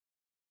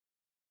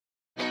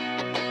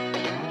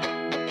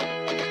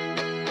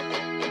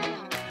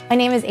My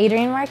name is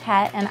Adrienne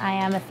Marquette, and I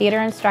am a theater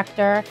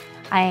instructor.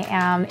 I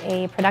am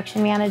a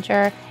production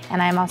manager,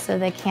 and I'm also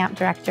the camp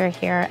director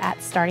here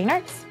at Starting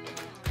Arts.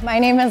 My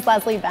name is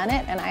Leslie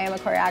Bennett, and I am a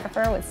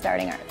choreographer with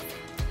Starting Arts.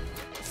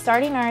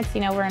 Starting Arts,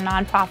 we're a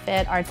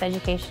nonprofit arts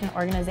education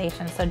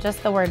organization, so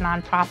just the word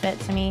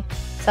nonprofit to me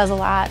says a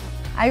lot.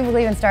 I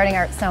believe in Starting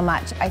Arts so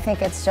much. I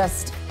think it's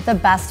just the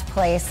best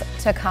place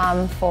to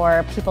come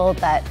for people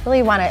that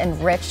really want to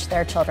enrich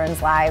their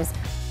children's lives.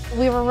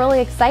 We were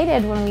really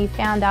excited when we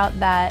found out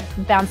that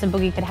Bounce and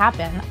Boogie could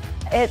happen.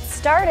 It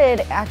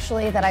started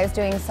actually that I was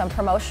doing some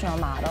promotional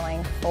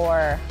modeling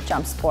for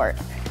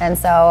JumpSport. And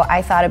so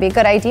I thought it'd be a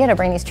good idea to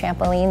bring these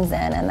trampolines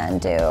in and then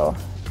do,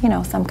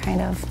 some kind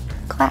of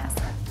class.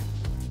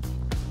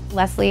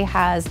 Leslie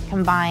has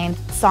combined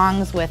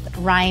songs with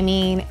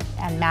rhyming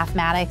and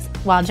mathematics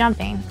while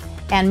jumping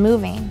and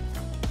moving.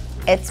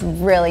 It's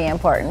really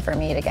important for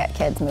me to get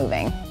kids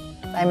moving.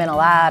 I'm in a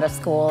lot of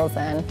schools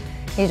and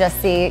you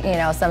just see,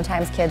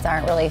 sometimes kids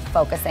aren't really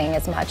focusing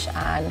as much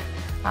on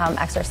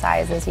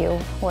exercise as you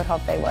would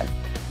hope they would.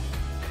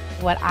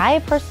 What I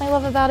personally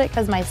love about it,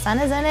 because my son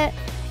is in it,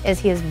 is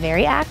he is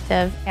very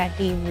active and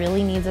he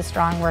really needs a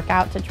strong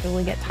workout to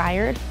truly get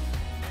tired.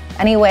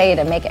 Any way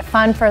to make it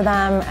fun for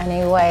them,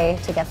 any way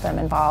to get them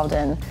involved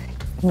in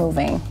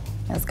moving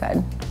is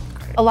good.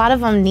 A lot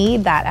of them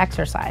need that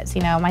exercise.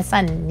 My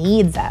son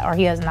needs that or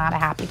he is not a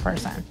happy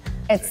person.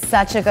 It's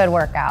such a good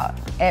workout.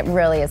 It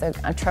really is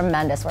a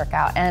tremendous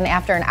workout. And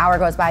after an hour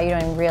goes by, you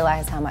don't even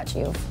realize how much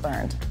you've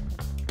burned.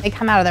 They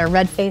come out of there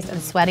red-faced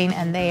and sweating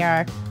and they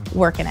are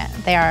working it.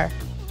 They are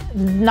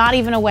not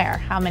even aware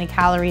how many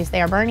calories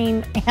they are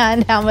burning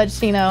and how much,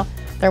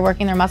 they're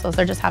working their muscles.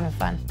 They're just having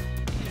fun.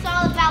 It's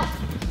all about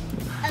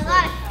a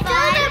lot of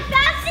fun.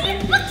 Bouncing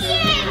and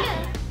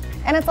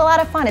boogieing! And it's a lot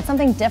of fun. It's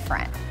something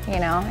different,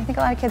 I think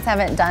a lot of kids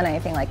haven't done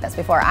anything like this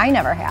before. I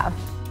never have.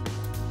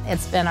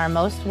 It's been our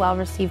most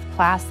well-received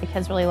class. The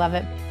kids really love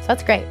it. So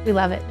it's great. We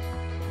love it.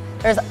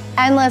 There's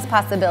endless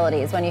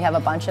possibilities when you have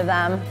a bunch of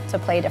them to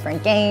play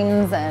different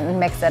games and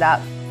mix it up.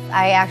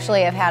 I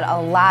actually have had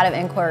a lot of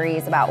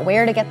inquiries about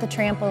where to get the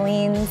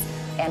trampolines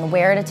and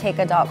where to take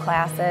adult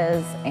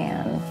classes,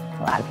 and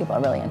a lot of people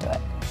are really into it.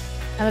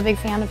 I'm a big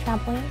fan of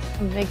trampolines.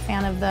 I'm a big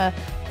fan of the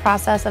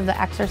process of the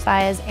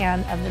exercise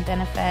and of the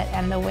benefit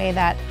and the way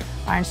that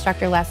our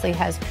instructor Leslie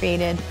has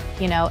created,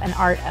 an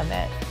art of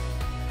it.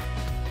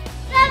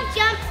 I love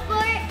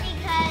JumpSport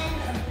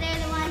because they're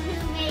the ones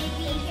who made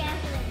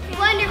these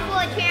wonderful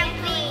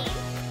trampolines.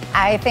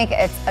 I think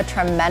it's a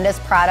tremendous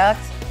product.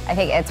 I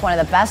think it's one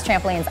of the best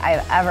trampolines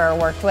I've ever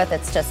worked with.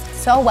 It's just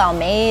so well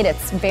made.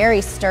 It's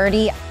very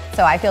sturdy.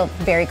 So I feel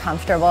very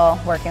comfortable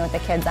working with the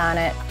kids on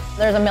it.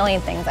 There's a million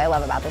things I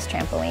love about this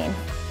trampoline.